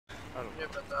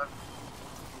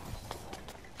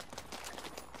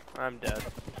I'm dead.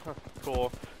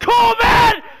 Cool. Cool,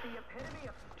 man!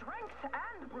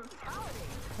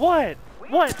 What?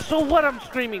 What? So what I'm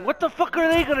screaming? What the fuck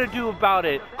are they gonna do about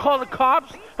it? Call the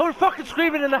cops? Who's fucking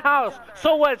screaming in the house?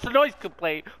 So what? It's a noise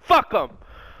complaint. Fuck them.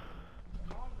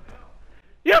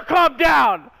 You calm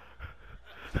down!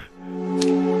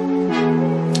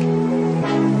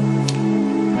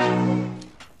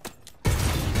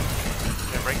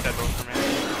 Yeah, break that door for me.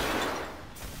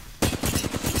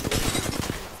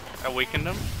 I weakened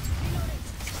him.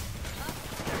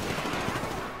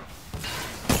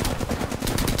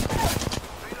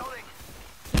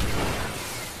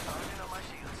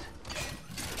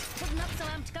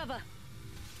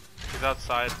 He's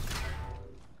outside.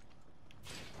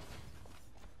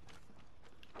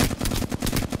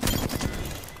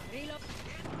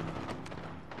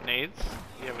 Nades?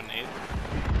 You have a nade?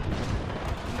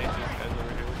 Nade these guys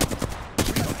over here.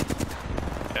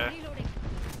 Okay.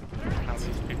 Now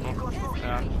these people.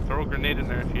 Yeah, throw a grenade in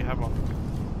there if you have one.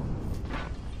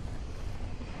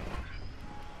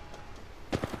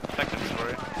 Second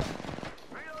story.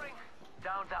 Reloading.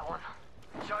 Down that one.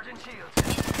 Charging shields.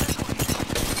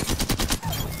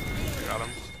 Got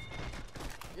him.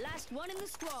 Last one in the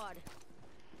squad.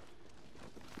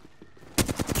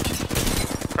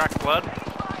 Cracked blood.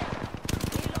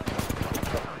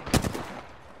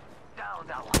 Down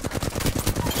that one.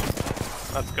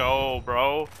 Let's go,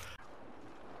 bro.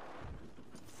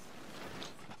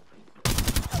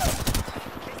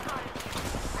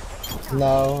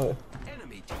 No.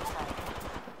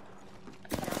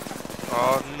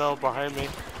 Oh no, behind me.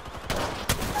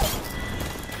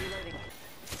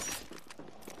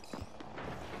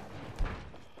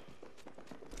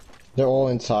 They're all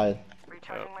inside.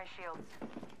 Recharging my shields.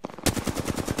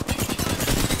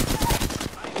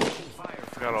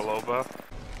 Got a low buff.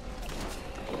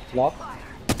 Lock.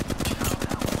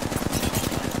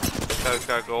 This guy's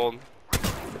got gold.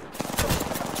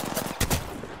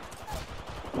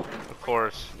 Of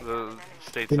course, the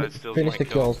stateside steals my Finish the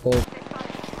kill. kills, dude.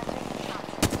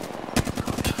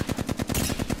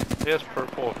 He has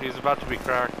purple. He's about to be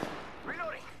cracked.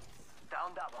 Reloading.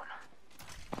 Down that one.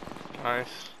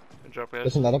 Nice. Good job, guys.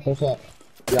 There's another person.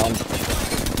 Yeah.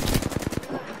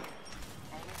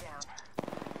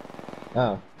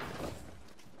 Oh.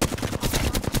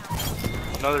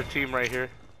 Another team right here.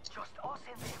 Just us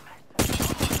in them.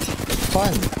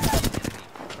 Fun.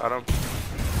 Got him.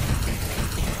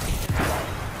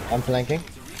 I'm flanking.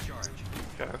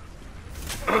 Okay.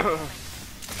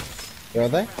 Where are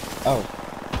they? Oh.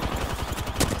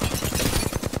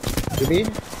 DB?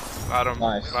 Got him.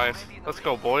 Nice. Nice. Let's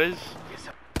go, boys.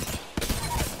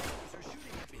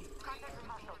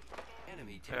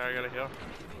 Yeah, I gotta heal.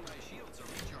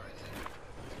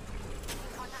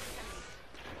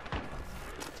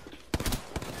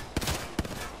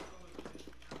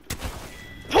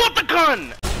 Pull up the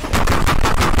gun!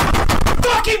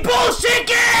 Fucking bullshit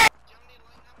game!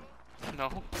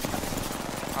 No.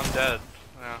 I'm dead.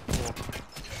 Yeah, cool.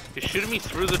 He's shooting me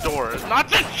through the door. Not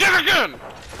this shit again!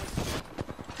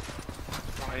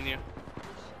 Behind you.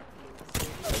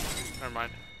 Never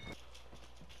mind.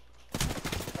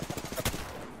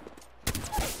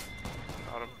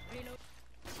 Got him.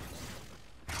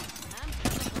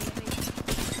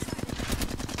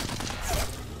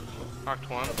 Knocked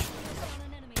one.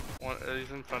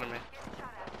 He's in front of me.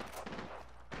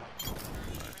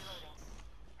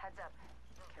 Heads up.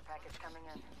 Care package coming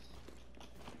in.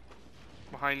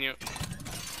 Behind you.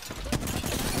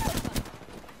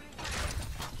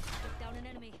 Down an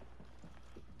enemy.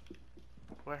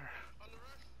 Where?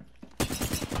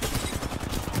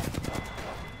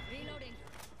 Reloading.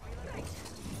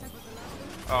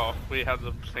 Oh, we had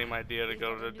the same idea to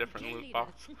go to a different loot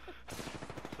box.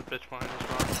 The bitch behind us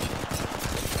wrong.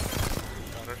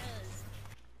 Got her.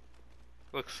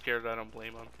 Looks scared, I don't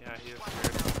blame him. Yeah, he is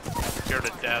scared. Scared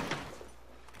to death.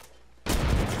 Is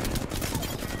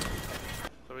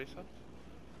that what he said?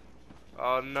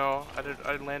 Oh no,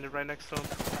 I landed right next to him.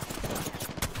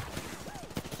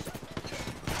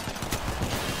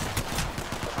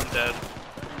 I'm dead.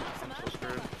 I'm so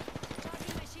screwed.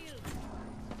 Charging my shield.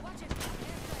 Watch it.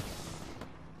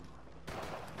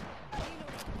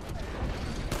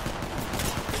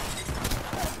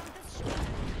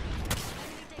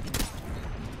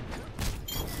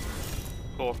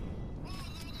 Cool.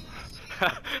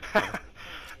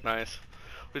 Nice.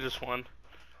 We just won.